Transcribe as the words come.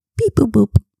Beep boop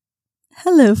boop.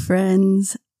 Hello,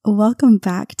 friends. Welcome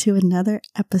back to another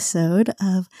episode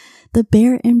of the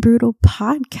Bare and Brutal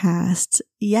podcast.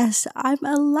 Yes, I'm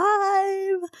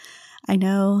alive. I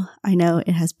know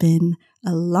it has been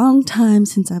a long time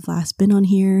since I've last been on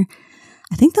here.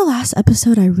 I think the last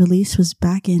episode I released was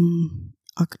back in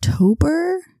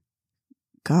October.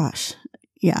 Gosh,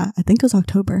 yeah, I think it was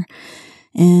October.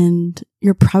 And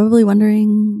you're probably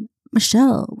wondering,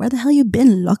 Michelle, where the hell you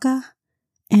been, loca?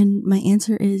 And my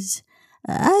answer is,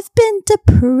 I've been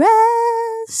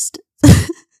depressed.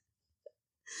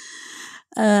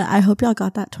 I hope y'all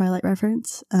got that Twilight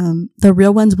reference. The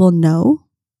real ones will know.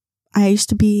 I used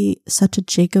to be such a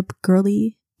Jacob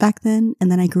girly back then,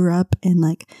 and then I grew up and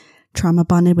like trauma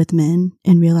bonded with men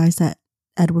and realized that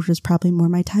Edward was probably more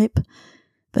my type.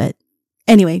 But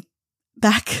anyway,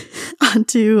 back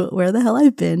onto where the hell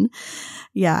I've been.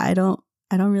 Yeah, I don't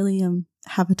really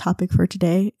have a topic for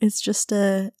today. It's just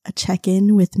a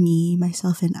check-in with me,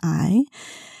 myself, and I,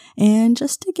 and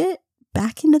just to get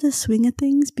back into the swing of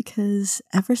things, because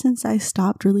ever since I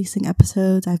stopped releasing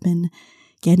episodes, I've been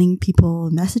getting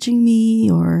people messaging me,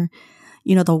 or,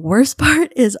 you know, the worst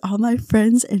part is all my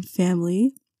friends and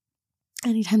family,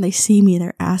 anytime they see me,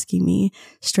 they're asking me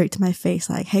straight to my face,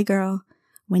 like, hey girl,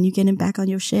 when you getting back on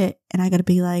your shit? And I gotta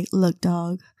be like, look,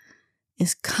 dog,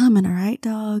 it's coming, all right,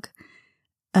 dog?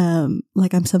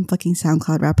 Like I'm some fucking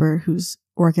SoundCloud rapper who's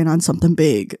working on something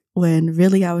big, when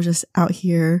really I was just out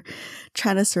here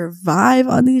trying to survive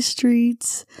on these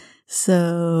streets.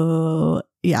 So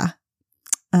yeah,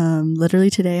 literally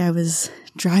today I was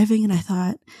driving and I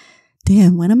thought,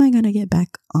 damn, when am I gonna get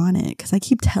back on it? Because I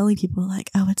keep telling people like,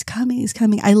 oh, it's coming.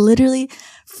 I literally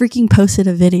freaking posted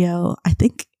a video, I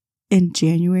think in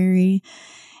January,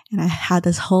 and I had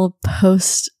this whole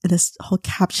post, this whole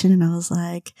caption, and I was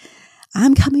like,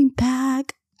 I'm coming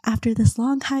back after this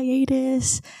long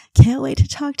hiatus. Can't wait to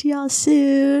talk to y'all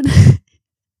soon.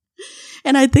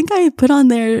 And I think I put on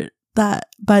there that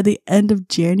by the end of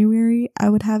January, I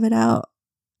would have it out.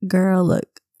 Girl,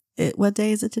 look, what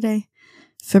day is it today?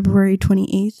 February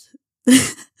 28th.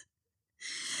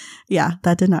 Yeah,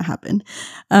 that did not happen.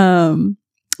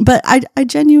 But I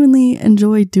genuinely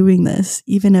enjoy doing this,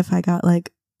 even if I got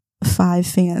like 5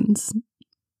 fans.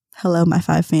 Hello, my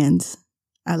 5 fans.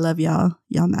 I love y'all.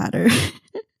 Y'all matter.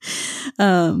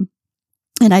 And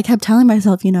I kept telling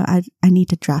myself, you know, I need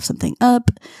to draft something up,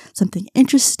 something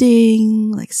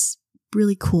interesting, like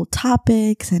really cool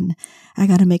topics, and I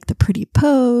got to make the pretty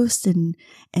post and,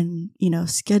 you know,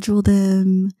 schedule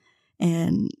them.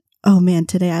 And oh man,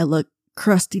 today I look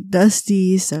crusty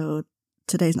dusty, so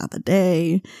today's not the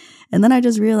day. And then I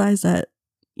just realized that,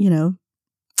 you know,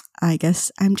 I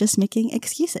guess I'm just making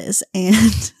excuses,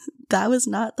 and that was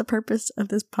not the purpose of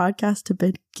this podcast to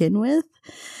begin with.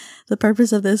 The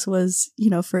purpose of this was, you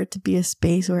know, for it to be a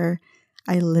space where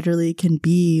I literally can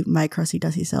be my crusty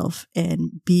dusty self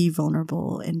and be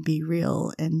vulnerable and be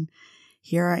real. And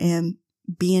here I am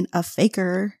being a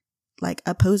faker, like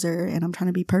a poser, and I'm trying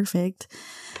to be perfect.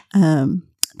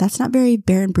 That's not very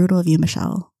bare and brutal of you,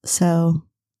 Michelle. So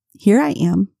here I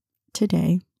am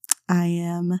today. I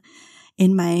am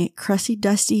in my crusty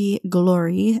dusty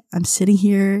glory. I'm sitting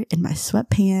here in my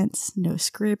sweatpants, no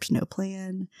script, no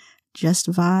plan,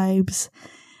 just vibes.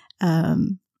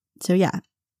 So yeah,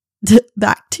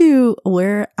 back to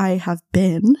where I have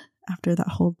been after that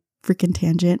whole freaking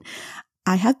tangent.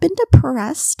 I have been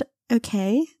depressed.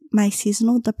 Okay. My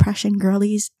seasonal depression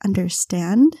girlies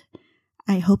understand.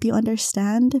 I hope you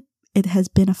understand. It has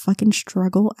been a fucking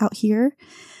struggle out here.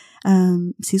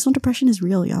 Seasonal depression is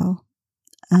real, y'all.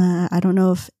 I don't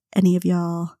know if any of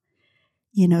y'all,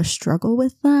 you know, struggle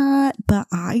with that, but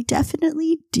I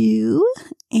definitely do.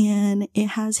 And it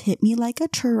has hit me like a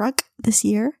truck this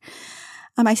year.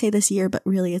 I say this year, but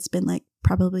really it's been like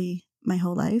probably my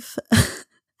whole life. You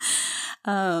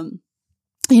know,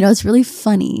 it's really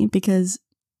funny because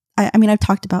I mean, I've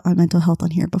talked about my mental health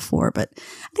on here before, but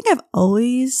I think I've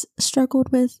always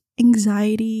struggled with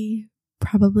anxiety.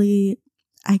 Probably,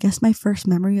 I guess my first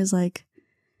memory is like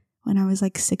when I was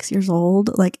like 6 years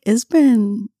old. Like, it's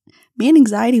been, me and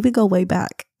anxiety, we go way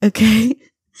back, okay?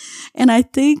 And I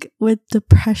think with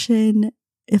depression,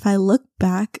 if I look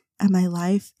back at my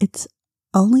life, it's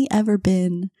only ever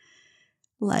been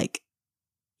like,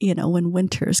 you know, when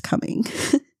winter's coming.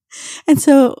 And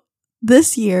so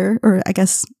this year, or I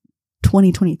guess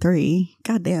 2023,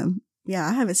 goddamn, yeah,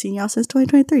 I haven't seen y'all since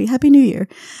 2023. Happy New Year.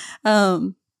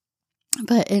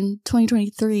 But in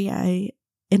 2023,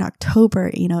 in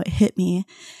October, you know, it hit me.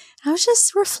 I was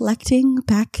just reflecting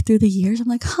back through the years. I'm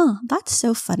like, that's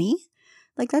so funny.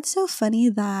 Like, that's so funny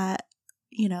that,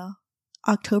 you know,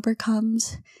 October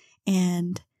comes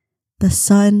and the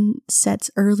sun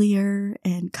sets earlier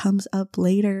and comes up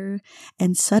later,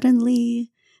 and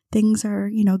suddenly things are,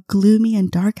 gloomy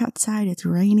and dark outside. It's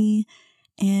rainy.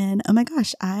 And oh my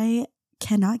gosh, I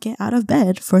cannot get out of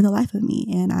bed for the life of me,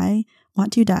 and I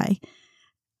want to die.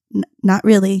 Not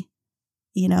really.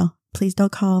 Please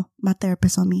don't call my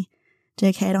therapist on me.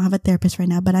 JK, I don't have a therapist right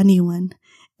now, but I need one.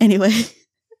 Anyway.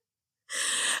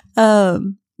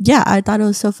 Yeah, I thought it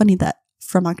was so funny that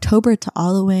from October to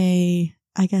all the way,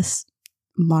 I guess,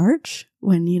 March,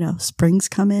 when, springs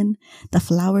come in, the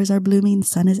flowers are blooming,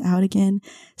 sun is out again.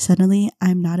 Suddenly,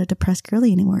 I'm not a depressed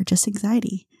girly anymore, just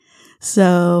anxiety.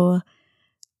 So,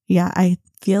 yeah, I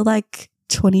feel like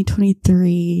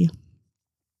 2023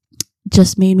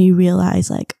 just made me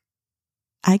realize, like,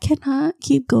 I cannot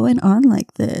keep going on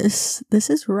like this. This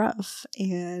is rough.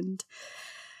 And,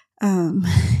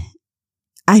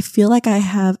 I feel like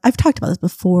I've talked about this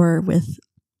before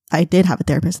I did have a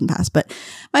therapist in the past, but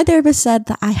my therapist said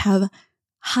that I have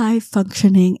high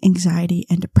functioning anxiety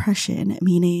and depression,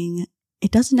 meaning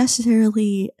it doesn't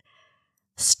necessarily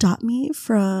stop me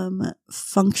from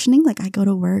functioning. Like, I go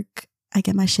to work, I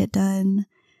get my shit done,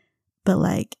 but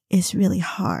like, it's really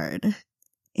hard.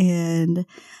 And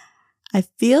I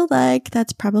feel like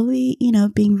that's probably,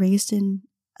 being raised in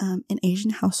an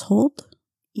Asian household.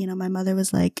 My mother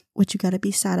was like, what you gotta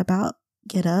be sad about?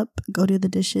 Get up, go do the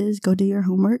dishes, go do your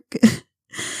homework.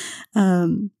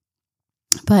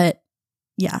 But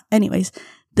yeah, anyways,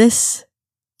 this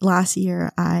last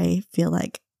year, I feel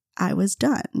like I was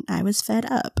done. I was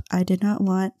fed up. I did not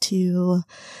want to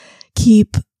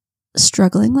keep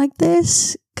struggling like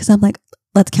this, because I'm like,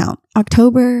 let's count.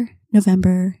 October,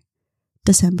 November,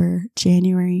 December,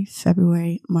 January,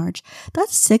 February, March.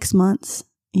 That's 6 months,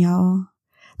 y'all.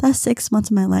 That's 6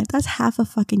 months of my life. That's half a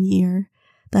fucking year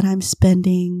that I'm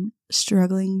spending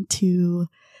struggling to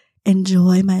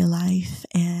enjoy my life.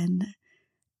 And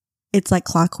it's like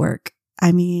clockwork.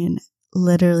 I mean,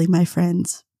 literally, my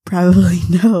friends probably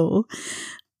know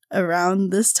around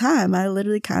this time, I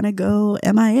literally kind of go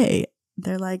MIA.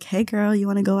 They're like, hey girl, you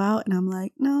want to go out? And I'm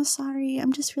like, no, sorry,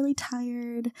 I'm just really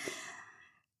tired.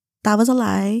 That was a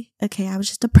lie. Okay, I was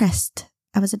just depressed.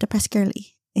 I was a depressed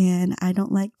girly. And I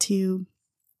don't like to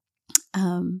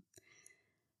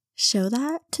show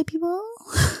that to people,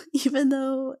 even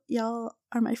though y'all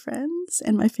are my friends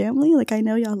and my family. Like, I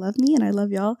know y'all love me and I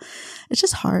love y'all. It's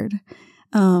just hard.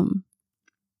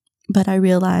 But I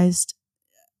realized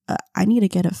I need to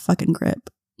get a fucking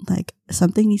grip. Like,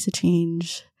 something needs to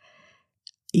change.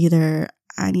 Either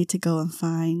I need to go and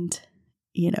find,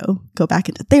 go back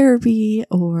into therapy,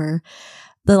 or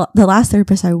the last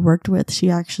therapist I worked with, she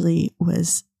actually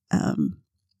was,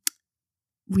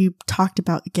 we talked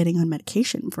about getting on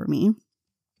medication for me.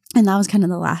 And that was kind of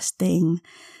the last thing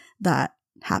that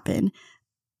happened.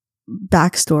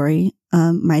 Backstory,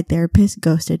 my therapist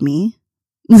ghosted me.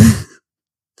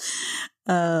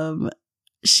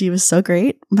 She was so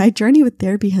great. My journey with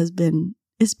therapy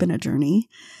it's been a journey.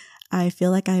 I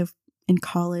feel like I've in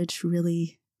college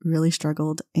really, really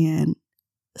struggled and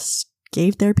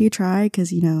gave therapy a try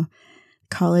because,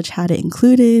 college had it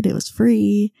included. It was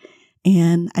free.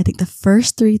 And I think the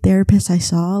first 3 therapists I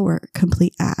saw were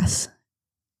complete ass.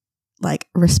 Like,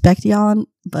 respect y'all,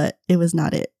 but it was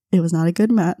not it. It was not a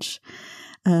good match.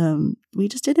 We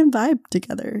just didn't vibe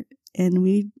together,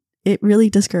 and it really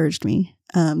discouraged me.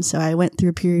 So I went through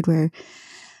a period where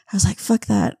I was like, fuck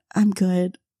that. I'm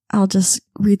good. I'll just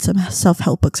read some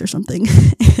self-help books or something.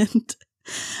 And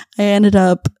I ended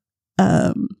up,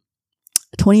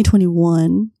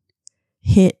 2021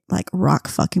 hit like rock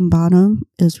fucking bottom.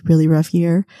 It was a really rough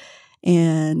year.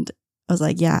 And I was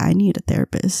like, yeah, I need a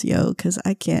therapist, because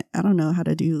I don't know how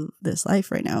to do this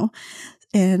life right now.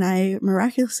 And I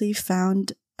miraculously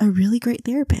found a really great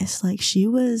therapist. Like, she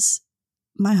was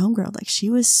my homegirl. Like, she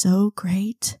was so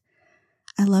great.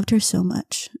 I loved her so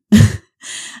much.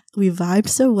 We vibed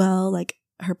so well. Like,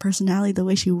 her personality, the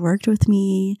way she worked with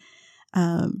me,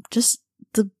 just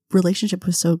the relationship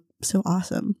was so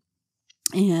awesome.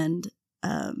 And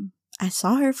I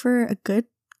saw her for a good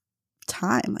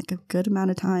time, like a good amount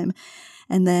of time.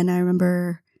 And then I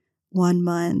remember one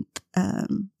month,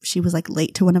 she was like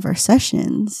late to one of our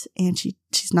sessions, and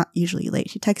she's not usually late.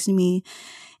 She texted me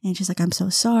and she's like, I'm so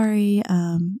sorry.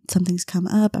 Something's come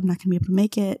up. I'm not going to be able to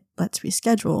make it. Let's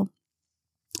reschedule.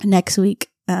 Next week,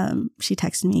 she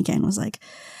texted me again, was like,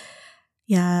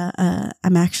 yeah,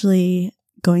 I'm actually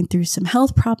going through some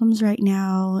health problems right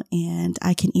now, and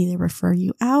I can either refer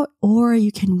you out or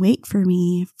you can wait for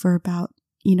me for about,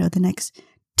 the next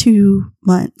 2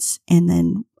 months, and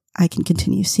then I can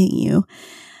continue seeing you.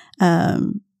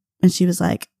 And she was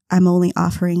like, I'm only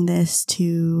offering this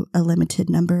to a limited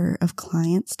number of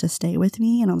clients to stay with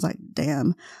me. And I was like,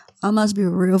 damn, I must be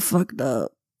real fucked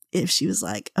up if she was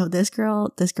like, oh, this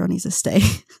girl needs to stay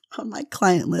on my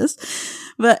client list.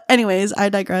 But anyways, I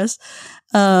digress.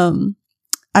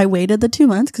 I waited the 2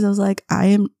 months because I was like, I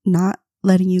am not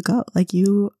letting you go. Like,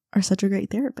 you are such a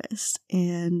great therapist.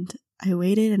 And I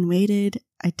waited and waited.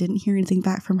 I didn't hear anything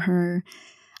back from her.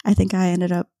 I think I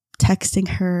ended up texting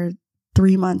her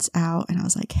 3 months out, and I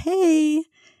was like, hey,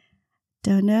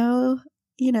 don't know,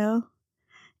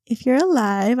 if you're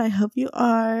alive. I hope you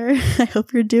are. I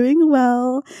hope you're doing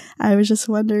well. I was just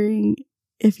wondering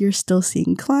if you're still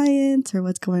seeing clients or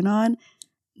what's going on.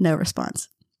 No response.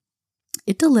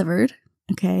 It delivered.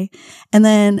 Okay. And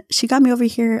then she got me over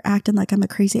here acting like I'm a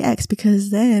crazy ex, because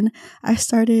then I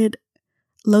started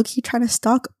low-key trying to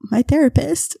stalk my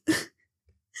therapist.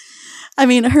 I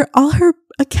mean, all her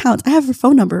accounts, I have her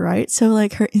phone number, right? So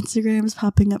like her Instagram is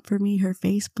popping up for me, her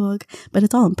Facebook, but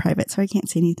it's all in private, so I can't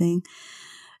see anything.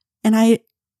 And I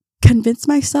convinced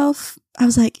myself, I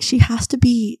was like, she has to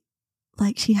be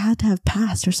like, she had to have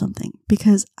passed or something,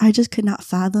 because I just could not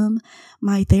fathom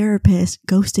my therapist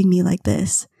ghosting me like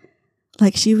this.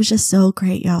 Like, she was just so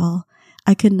great, y'all.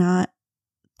 I could not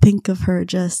think of her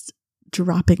just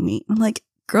dropping me. I'm like,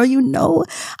 girl,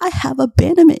 I have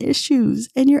abandonment issues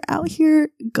and you're out here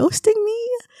ghosting me.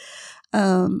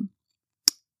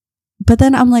 But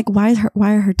then I'm like, why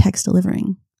are her texts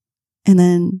delivering? And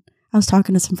then I was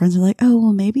talking to some friends who are like, oh,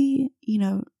 well, maybe,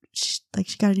 she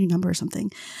got a new number or something.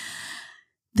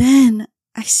 Then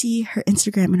I see her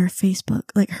Instagram and her Facebook.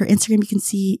 Like, her Instagram, you can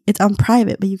see it's on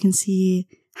private, but you can see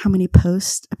how many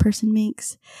posts a person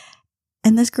makes.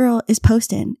 And this girl is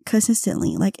posting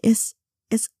consistently. Like, it's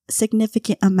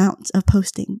significant amounts of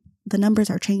posting. The numbers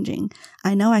are changing.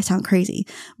 I know I sound crazy,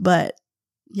 but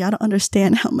y'all don't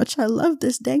understand how much I love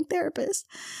this dang therapist.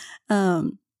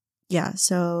 Yeah,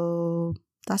 so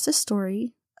that's the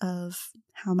story of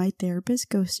how my therapist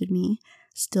ghosted me.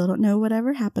 Still don't know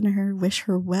whatever happened to her. Wish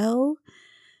her well,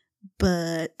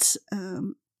 but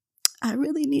I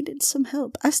really needed some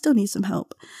help. I still need some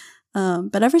help.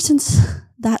 But ever since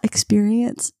that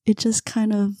experience, it just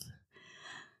kind of,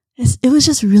 it was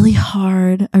just really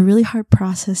hard, a really hard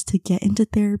process to get into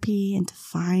therapy and to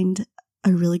find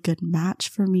a really good match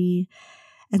for me.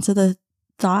 And so the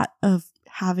thought of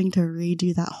having to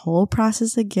redo that whole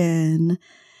process again,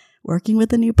 working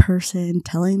with a new person,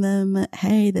 telling them,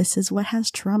 hey, this is what has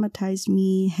traumatized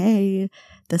me. Hey,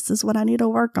 this is what I need to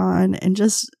work on. And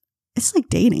just, it's like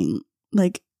dating.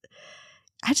 Like,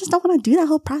 I just don't want to do that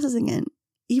whole process again,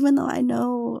 even though I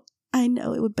know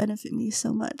it would benefit me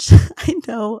so much. I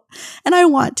know. And I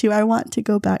want to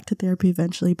go back to therapy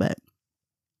eventually, but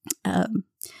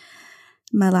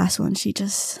my last one, she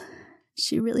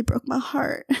really broke my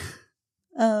heart.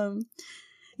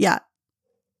 Yeah,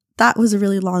 that was a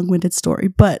really long-winded story,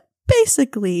 but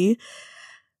basically,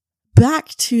 back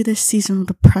to this seasonal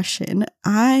depression,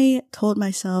 I told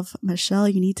myself, Michelle,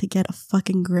 you need to get a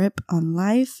fucking grip on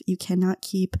life. You cannot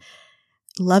keep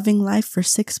loving life for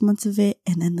 6 months of it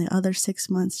and then the other 6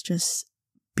 months just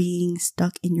being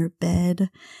stuck in your bed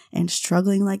and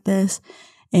struggling like this.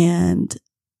 And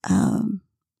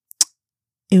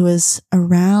it was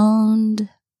around,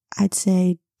 I'd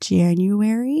say,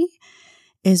 January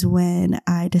is when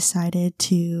I decided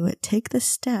to take the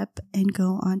step and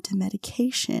go on to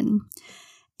medication.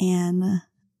 And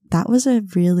that was a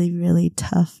really, really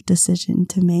tough decision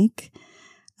to make.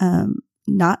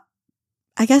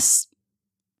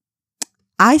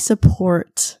 I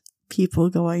support people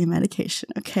going on medication,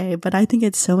 okay? But I think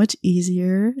it's so much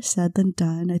easier said than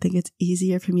done. I think it's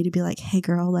easier for me to be like, hey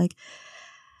girl, like,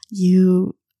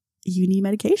 you need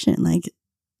medication. Like,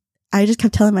 I just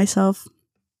kept telling myself,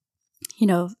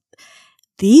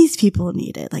 these people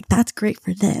need it. Like, that's great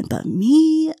for them. But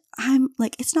me, I'm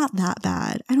like, it's not that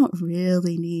bad. I don't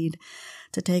really need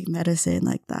to take medicine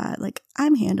like that. Like,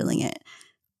 I'm handling it.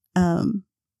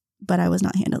 But I was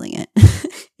not handling it.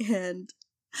 And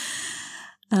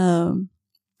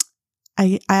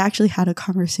I actually had a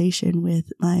conversation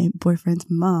with my boyfriend's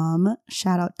mom.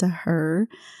 Shout out to her.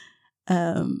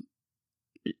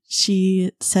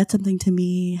 She said something to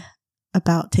me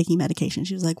about taking medication.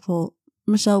 She was like, well,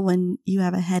 Michelle, when you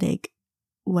have a headache,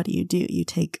 what do? You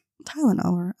take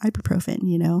Tylenol or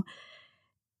ibuprofen,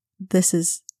 This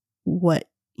is what,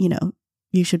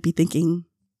 you should be thinking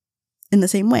in the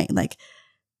same way. Like,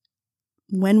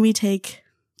 when we take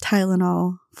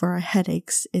Tylenol for our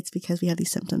headaches, it's because we have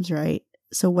these symptoms, right?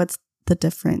 So what's the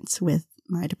difference with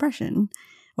my depression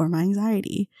or my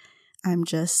anxiety? I'm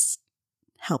just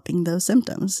helping those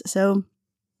symptoms. So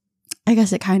I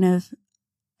guess it kind of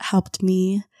helped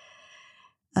me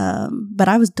But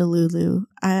I was delulu.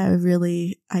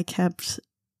 I kept,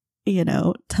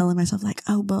 telling myself like,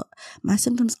 oh, but my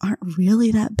symptoms aren't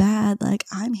really that bad. Like,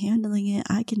 I'm handling it.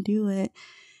 I can do it.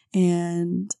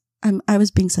 And I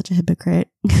was being such a hypocrite.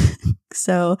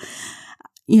 So,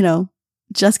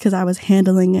 just because I was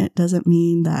handling it doesn't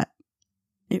mean that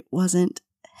it wasn't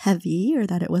heavy or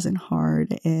that it wasn't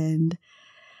hard. And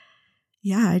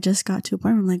yeah, I just got to a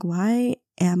point where I'm like, why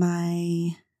am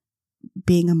I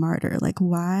being a martyr? Like,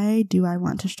 why do I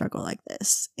want to struggle like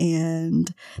this?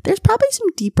 And there's probably some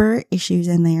deeper issues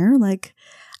in there. Like,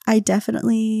 I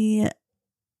definitely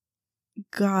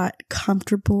got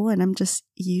comfortable and I'm just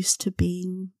used to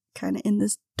being kind of in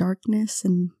this darkness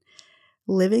and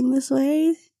living this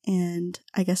way. And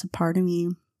I guess a part of me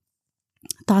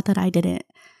thought that I didn't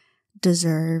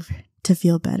deserve to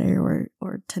feel better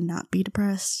or to not be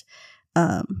depressed.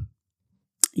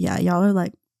 Yeah, y'all are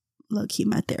like low-key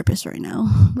my therapist right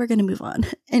now. We're gonna move on.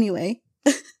 Anyway,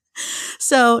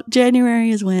 so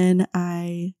January is when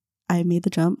I made the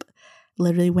jump.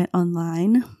 Literally went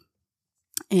online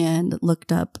and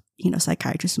looked up,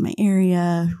 psychiatrists in my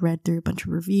area, read through a bunch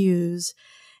of reviews,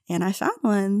 and I found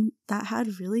one that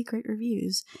had really great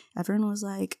reviews. Everyone was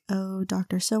like, oh,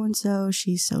 Dr. So-and-so,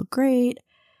 she's so great,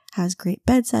 has great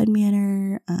bedside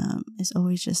manner, is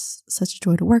always just such a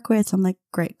joy to work with. So I'm like,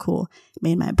 great, cool.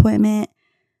 Made my appointment,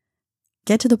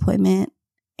 get to the appointment,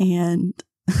 and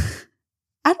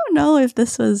I don't know if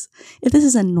this is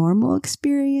a normal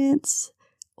experience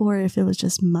or if it was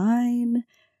just mine,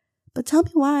 but tell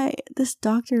me why this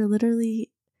doctor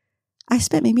literally, I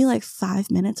spent maybe like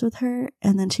 5 minutes with her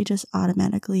and then she just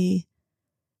automatically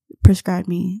prescribed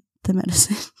me the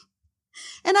medicine.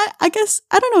 And I guess,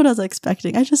 I don't know what I was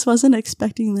expecting. I just wasn't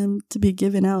expecting them to be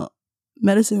giving out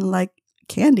medicine like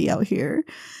candy out here.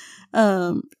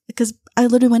 Because I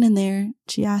literally went in there.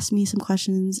 She asked me some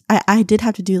questions. I did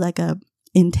have to do like a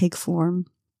intake form.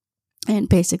 And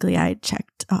basically I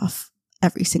checked off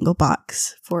every single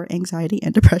box for anxiety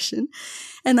and depression.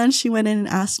 And then she went in and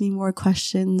asked me more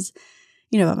questions,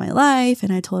 about my life.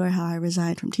 And I told her how I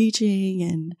resigned from teaching.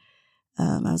 And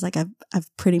I was like,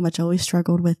 I've pretty much always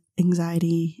struggled with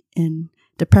anxiety and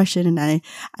depression. And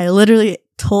I literally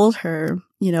told her,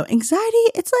 anxiety,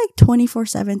 it's like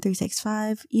 24/7,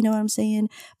 365, you know what I'm saying?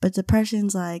 But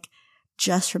depression's like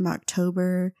just from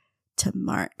October to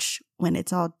March when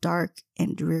it's all dark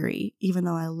and dreary, even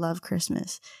though I love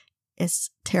Christmas.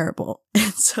 It's terrible.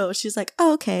 And so she's like,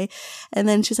 oh, okay. And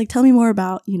then she's like, tell me more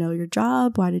about, your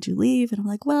job. Why did you leave? And I'm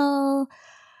like, well,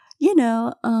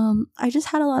 I just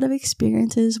had a lot of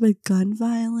experiences with gun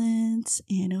violence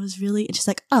and it was really, and she's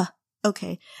like,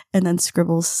 okay. And then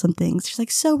scribbles some things. She's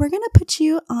like, so we're going to put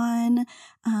you on,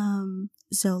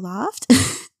 Zoloft.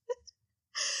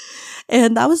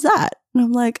 And that was that. And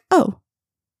I'm like, oh,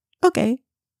 okay.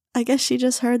 I guess she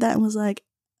just heard that and was like,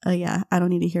 oh yeah, I don't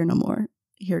need to hear no more.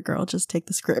 Here, girl, just take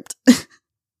the script.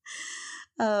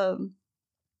 So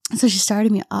she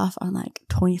started me off on like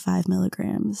 25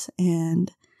 milligrams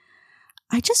and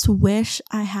I just wish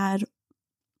I had,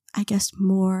 I guess,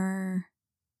 more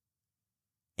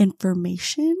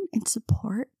information and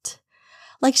support.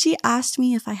 Like she asked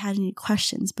me if I had any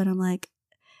questions, but I'm like,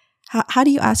 how do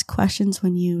you ask questions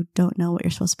when you don't know what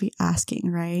you're supposed to be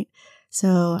asking, right?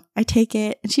 So I take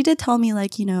it and she did tell me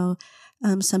like,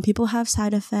 some people have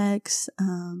side effects,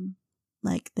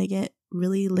 like they get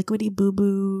really liquidy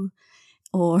boo-boo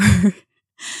or,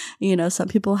 some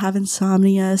people have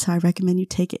insomnia. So I recommend you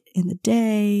take it in the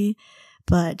day,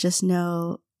 but just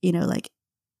know, like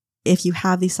if you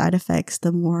have these side effects,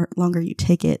 the longer you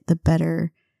take it, the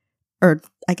better, or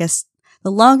I guess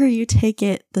the longer you take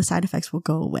it, the side effects will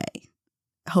go away,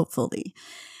 hopefully.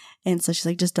 And so she's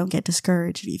like, just don't get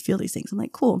discouraged if you feel these things. I'm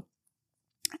like, cool.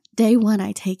 Day one,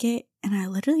 I take it and I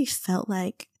literally felt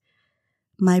like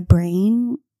my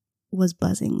brain was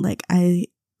buzzing. Like I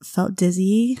felt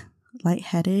dizzy,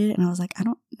 lightheaded, and I was like, I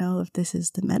don't know if this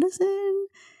is the medicine.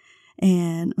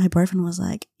 And my boyfriend was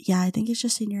like, yeah, I think it's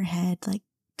just in your head, like,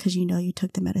 because you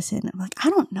took the medicine. I'm like, I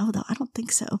don't know though. I don't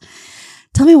think so.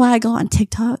 Tell me why I go on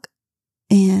TikTok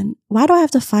and why do I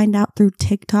have to find out through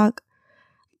TikTok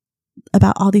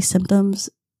about all these symptoms,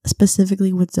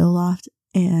 specifically with Zoloft,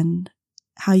 and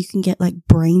how you can get like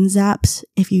brain zaps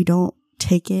if you don't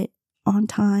take it on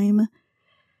time.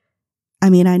 I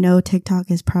mean, I know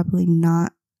TikTok is probably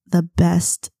not the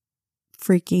best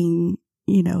freaking,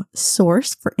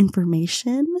 source for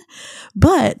information,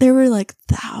 but there were like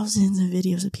thousands of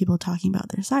videos of people talking about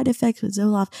their side effects with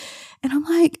Zoloft. And I'm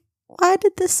like, why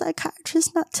did this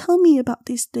psychiatrist not tell me about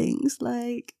these things?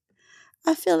 Like,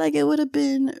 I feel like it would have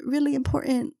been really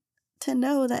important to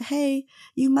know that, hey,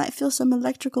 you might feel some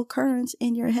electrical currents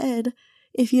in your head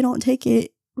if you don't take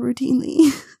it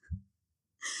routinely.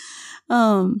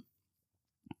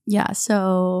 Yeah,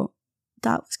 so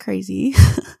that was crazy.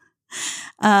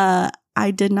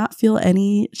 I did not feel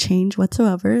any change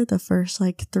whatsoever the first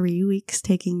 3 weeks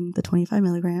taking the 25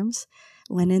 milligrams.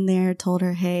 Went in there, told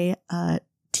her, hey,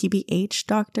 TBH,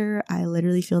 doctor, I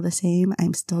literally feel the same.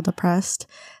 I'm still depressed,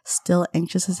 still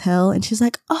anxious as hell. And she's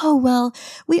like, oh, well,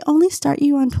 we only start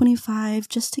you on 25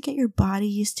 just to get your body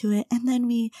used to it. And then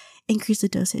we increase the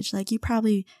dosage. You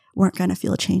probably weren't going to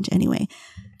feel a change anyway.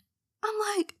 I'm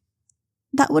like,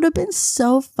 that would have been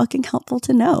so fucking helpful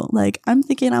to know. I'm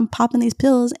thinking I'm popping these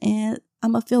pills and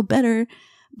I'm gonna feel better,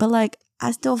 but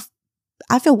I feel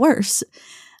worse.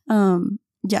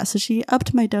 Yeah, so she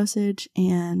upped my dosage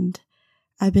and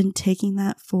I've been taking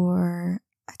that for,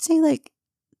 I'd say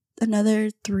another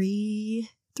three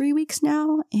weeks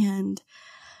now. And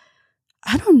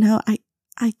I don't know,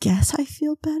 I guess I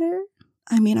feel better.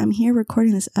 I mean, I'm here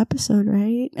recording this episode,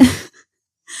 right?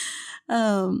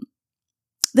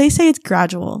 They say it's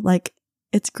gradual,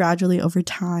 it's gradually over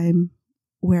time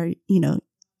where,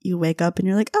 you wake up and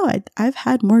you're like, oh, I've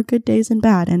had more good days than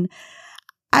bad. And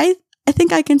I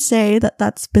think I can say that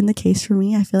that's been the case for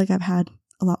me. I feel like I've had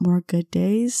a lot more good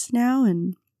days now.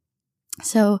 And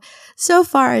so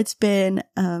far it's been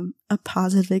a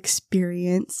positive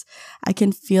experience. I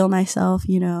can feel myself,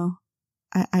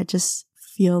 I just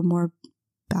feel more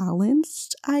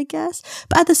balanced, I guess.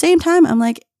 But at the same time, I'm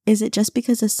like, is it just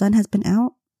because the sun has been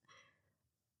out?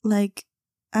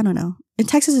 I don't know. In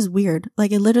Texas is weird.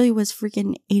 It literally was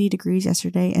freaking 80 degrees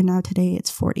yesterday and now today it's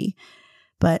 40.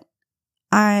 But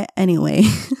anyway,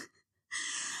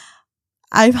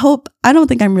 I don't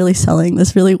think I'm really selling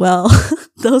this really well.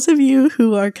 Those of you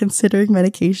who are considering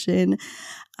medication,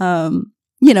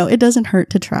 it doesn't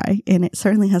hurt to try. And it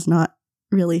certainly has not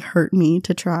really hurt me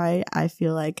to try. I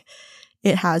feel like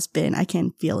it has been, I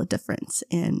can feel a difference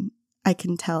and I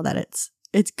can tell that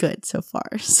it's good so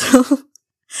far. So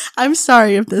I'm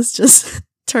sorry if this just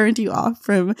turned you off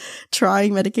from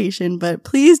trying medication, but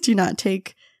please do not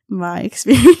take my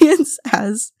experience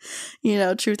as,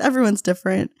 truth. Everyone's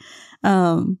different.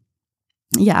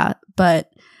 Yeah,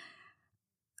 but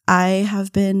that's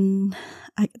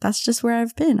just where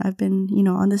I've been. I've been,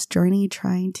 on this journey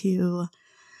trying to,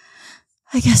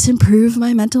 I guess, improve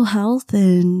my mental health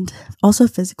and also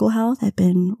physical health. I've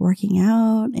been working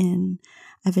out and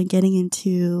I've been getting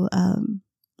into,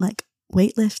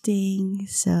 weightlifting.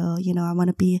 So, I want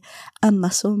to be a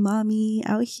muscle mommy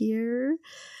out here.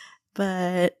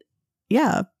 But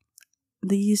yeah,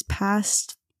 these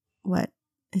past,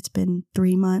 it's been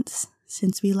 3 months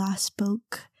since we last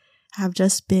spoke, have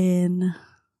just been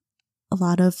a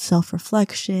lot of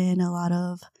self-reflection, a lot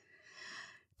of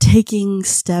taking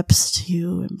steps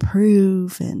to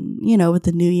improve. And, with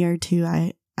the new year too,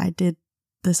 I did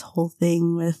this whole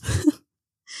thing with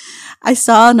I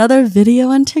saw another video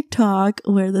on TikTok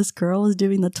where this girl was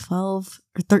doing the 12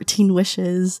 or 13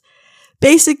 wishes.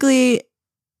 Basically,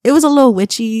 it was a little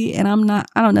witchy and I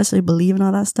don't necessarily believe in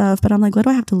all that stuff, but I'm like, what do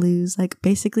I have to lose?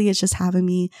 Basically it's just having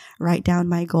me write down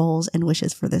my goals and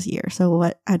wishes for this year.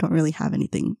 So I don't really have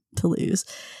anything to lose.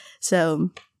 So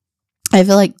I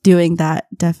feel like doing that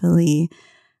definitely,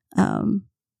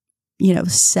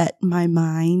 set my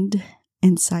mind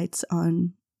and sights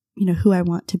on, who I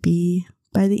want to be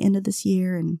by the end of this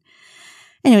year. And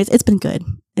anyways, it's been good.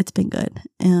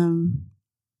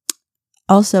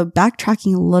 Also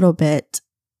backtracking a little bit,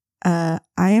 I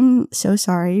am so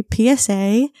sorry.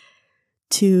 PSA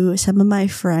to some of my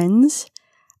friends.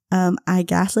 I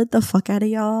gaslit the fuck out of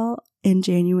y'all in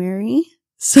January.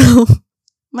 So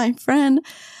my friend,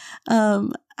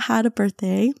 had a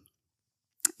birthday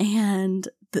and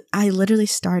I literally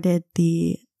started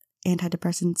the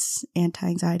antidepressants,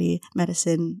 anti-anxiety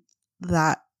medicine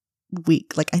that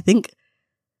week. I think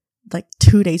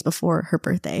 2 days before her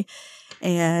birthday.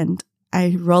 And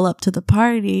I roll up to the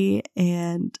party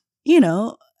and, we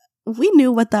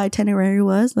knew what the itinerary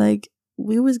was.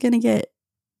 We was going to get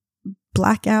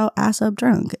blackout ass up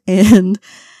drunk. And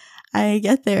I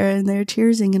get there and they're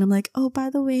cheersing and I'm like, oh, by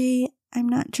the way, I'm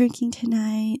not drinking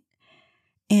tonight.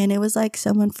 And it was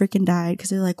someone freaking died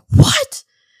because they're like, what?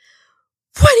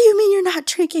 What do you mean you're not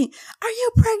drinking? Are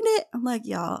you pregnant? I'm like,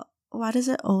 y'all, why does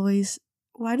it always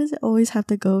have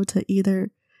to go to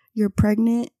either you're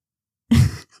pregnant?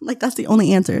 That's the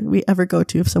only answer we ever go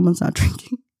to if someone's not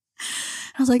drinking.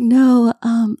 I was like, no,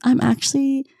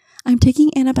 I'm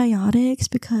taking antibiotics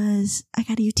because I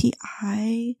got a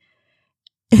UTI.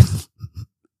 And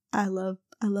I love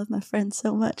my friend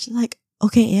so much.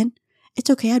 Okay, Ann, it's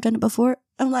okay. I've done it before.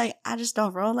 I'm like, I just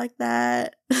don't roll like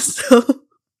that. So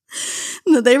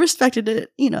no, they respected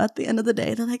it, at the end of the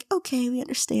day. They're like, okay, we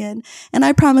understand. And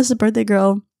I promised the birthday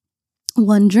girl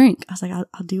one drink. I was like,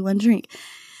 I'll do one drink.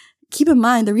 Keep in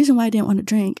mind, the reason why I didn't want to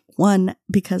drink, one,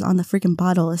 because on the freaking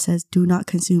bottle it says do not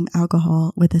consume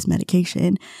alcohol with this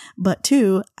medication. But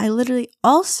two, I literally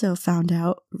also found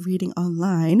out reading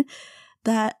online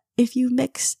that if you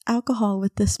mix alcohol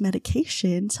with this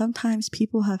medication, sometimes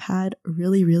people have had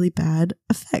really, really bad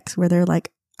effects where they're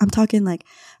like, I'm talking like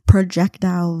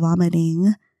projectile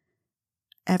vomiting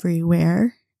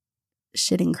everywhere,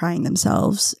 shitting, crying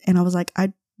themselves. And I was like,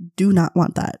 I do not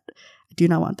want that. I do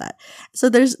not want that. So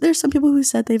there's some people who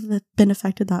said they've been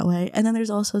affected that way. And then there's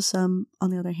also some,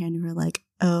 on the other hand, who are like,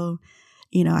 oh,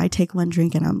 I take one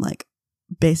drink and I'm like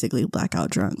basically blackout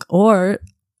drunk. Or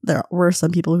there were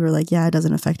some people who were like, yeah, it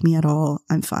doesn't affect me at all.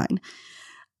 I'm fine.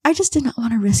 I just did not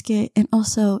want to risk it. And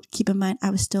also keep in mind,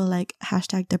 I was still like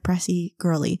 #depressy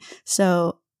girly.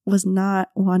 So was not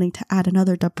wanting to add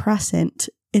another depressant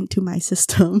into my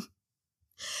system.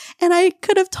 And I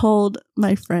could have told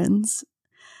my friends,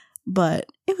 but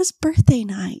it was birthday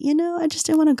night, I just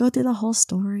didn't want to go through the whole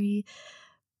story.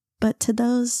 But to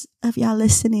those of y'all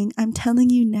listening, I'm telling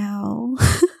you now.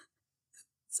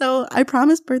 So I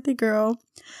promised birthday girl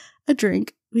a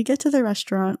drink. We get to the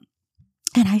restaurant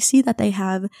and I see that they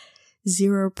have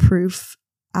 0 proof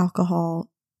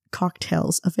alcohol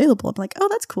cocktails available. I'm like, oh,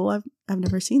 that's cool. I've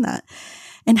never seen that.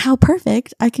 And how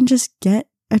perfect. I can just get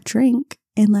a drink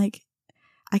and like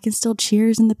I can still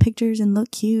cheers in the pictures and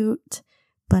look cute,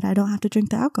 but I don't have to drink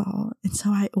the alcohol. And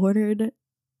so I ordered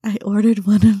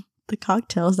one of the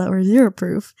cocktails that were 0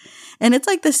 proof. And it's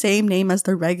like the same name as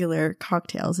the regular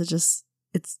cocktails.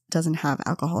 It doesn't have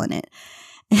alcohol in it.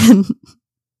 And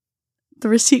the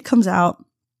receipt comes out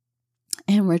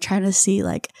and we're trying to see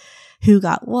like who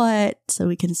got what so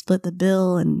we can split the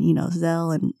bill and,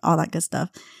 Zelle and all that good stuff.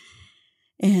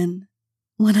 And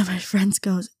one of my friends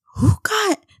goes, who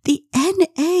got the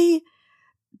NA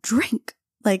drink?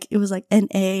 Like it was like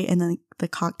NA and then the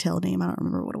cocktail name. I don't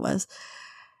remember what it was.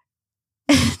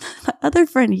 And my other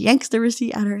friend yanks the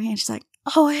receipt out of her hand. She's like,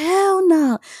 oh, hell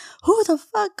no. Who the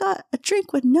fuck got a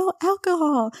drink with no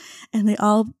alcohol? And they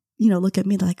all, look at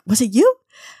me like, was it you?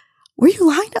 Were you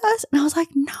lying to us? And I was like,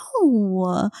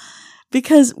 no.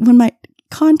 Because when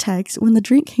the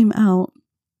drink came out,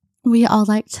 we all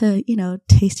like to,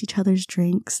 taste each other's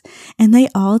drinks. And they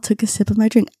all took a sip of my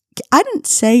drink. I didn't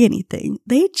say anything.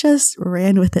 They just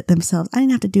ran with it themselves. I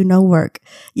didn't have to do no work.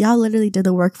 Y'all literally did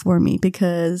the work for me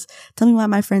because tell me why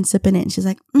my friend's sipping it. And she's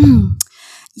like,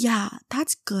 yeah,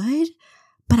 that's good.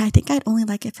 But I think I'd only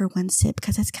like it for one sip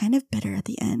because it's kind of bitter at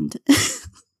the end.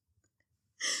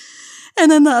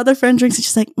 And then the other friend drinks and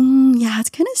she's like, yeah, it's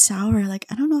kind of sour. Like,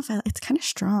 I don't know if it's kind of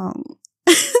strong.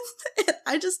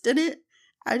 I just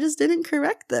didn't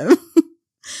correct them.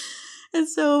 And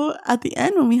so at the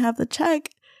end, when we have the check,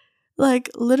 like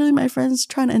literally my friend's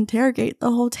trying to interrogate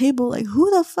the whole table. Like, who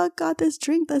the fuck got this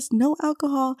drink that's no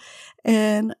alcohol?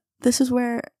 And this is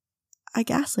where I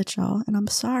gaslit y'all. And I'm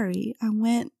sorry. I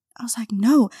was like,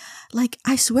 no, like,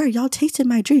 I swear y'all tasted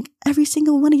my drink. Every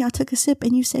single one of y'all took a sip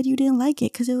and you said you didn't like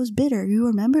it because it was bitter. You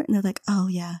remember? And they're like, oh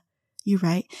yeah, you're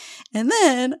right. And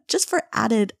then just for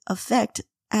added effect,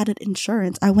 added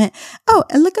insurance, I went, oh,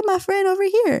 and look at my friend over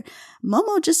here.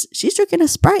 Momo she's drinking a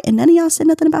Sprite and none of y'all said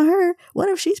nothing about her. What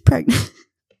if she's pregnant?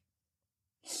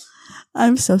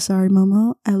 I'm so sorry,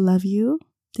 Momo. I love you.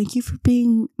 Thank you for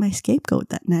being my scapegoat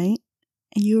that night.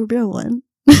 And you were a real one.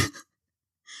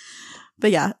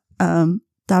 But yeah,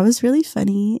 that was really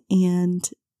funny. And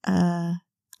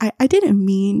I didn't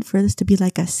mean for this to be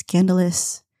like a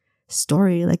scandalous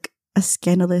story, like a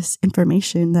scandalous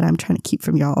information that I'm trying to keep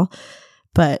from y'all.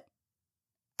 But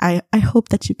I hope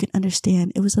that you can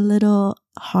understand. It was a little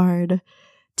hard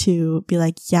to be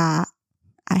like, yeah,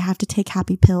 I have to take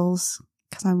happy pills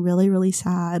because I'm really, really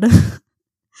sad.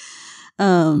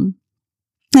 And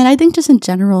I think just in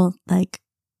general, like,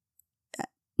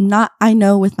 I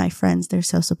know with my friends, they're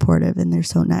so supportive and they're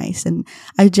so nice. And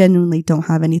I genuinely don't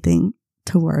have anything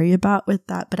to worry about with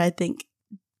that. But I think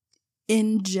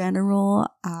in general,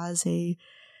 as a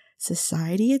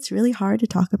society, it's really hard to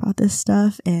talk about this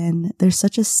stuff. And there's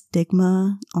such a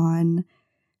stigma on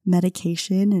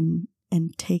medication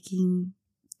and taking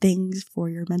things for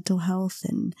your mental health.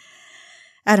 And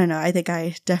I don't know, I think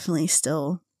I definitely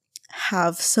still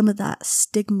have some of that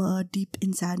stigma deep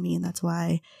inside me. And that's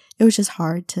why it was just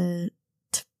hard to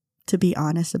be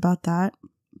honest about that.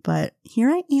 But here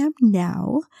I am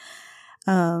now.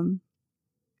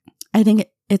 I think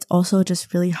it's also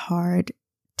just really hard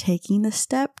taking the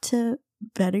step to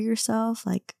better yourself,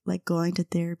 like going to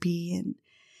therapy and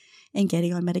and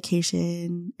getting on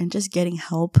medication and just getting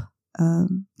help.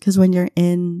 Because when you're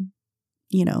in,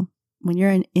 when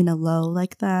you're in a low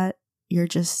like that, you're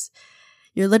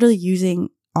literally using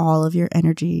all of your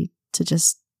energy to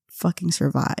just fucking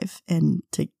survive and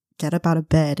to get up out of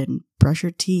bed and brush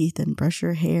your teeth and brush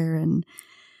your hair. And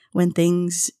when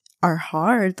things are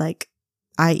hard, like,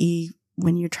 i.e.,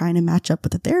 when you're trying to match up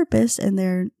with a therapist and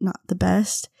they're not the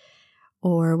best,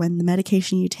 or when the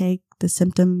medication you take, the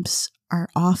symptoms are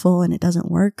awful and it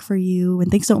doesn't work for you, when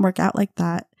things don't work out like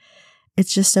that,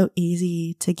 it's just so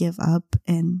easy to give up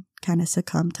and kind of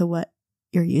succumb to what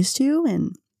you're used to.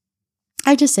 And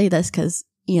I just say this because,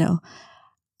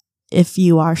 if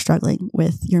you are struggling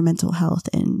with your mental health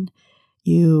and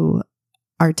you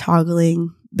are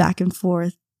toggling back and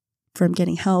forth from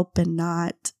getting help and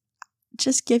not,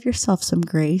 just give yourself some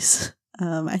grace.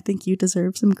 I think you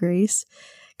deserve some grace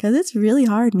because it's really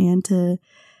hard, man, to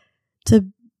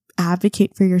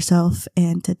advocate for yourself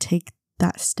and to take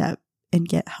that step and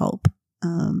get help.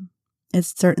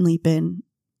 It's certainly been,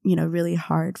 really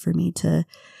hard for me to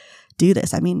do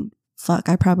this. I mean, fuck,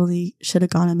 I probably should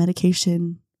have gone on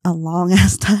medication a long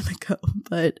ass time ago,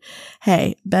 but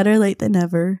hey, better late than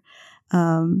never.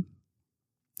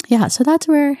 Yeah, so that's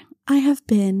where I have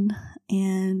been,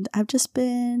 and I've just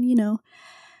been,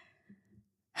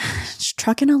 just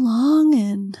trucking along,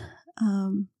 and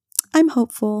I'm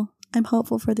hopeful. I'm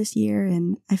hopeful for this year,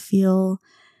 and I feel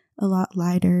a lot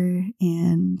lighter.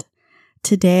 And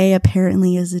today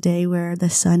apparently is a day where the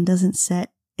sun doesn't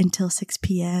set until 6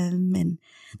 p.m. and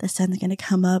the sun's going to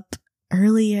come up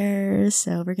earlier.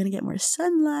 So we're going to get more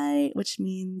sunlight, which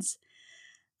means,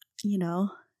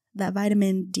 that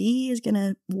vitamin D is going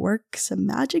to work some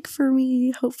magic for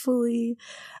me, hopefully.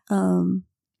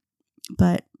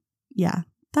 But yeah,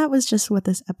 that was just what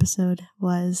this episode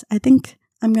was. I think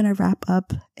I'm going to wrap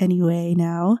up anyway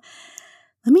now.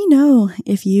 Let me know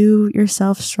if you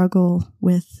yourself struggle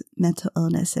with mental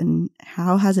illness and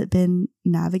how has it been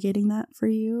navigating that for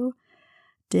you?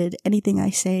 Did anything I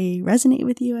say resonate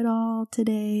with you at all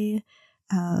today?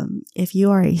 If you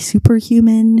are a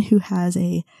superhuman who has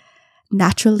a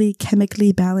naturally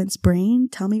chemically balanced brain,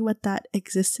 tell me what that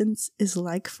existence is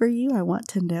like for you. I want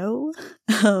to know.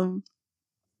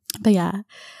 But yeah,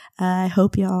 I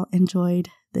hope y'all enjoyed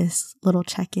this little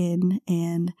check-in,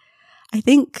 and I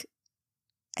think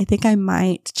I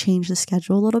might change the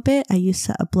schedule a little bit. I used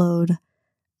to upload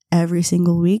every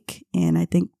single week, and I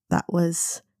think that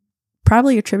was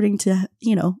probably attributing to,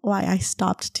 why I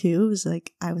stopped too. It was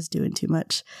like I was doing too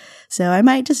much. So I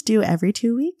might just do every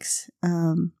 2 weeks.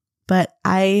 But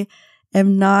I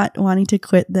am not wanting to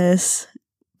quit this.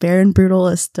 Bare and Brutal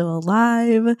is still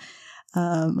alive.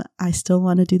 I still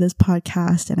want to do this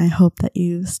podcast, and I hope that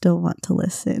you still want to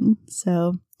listen.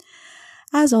 So,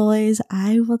 as always,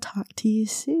 I will talk to you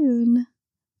soon.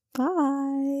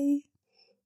 Bye.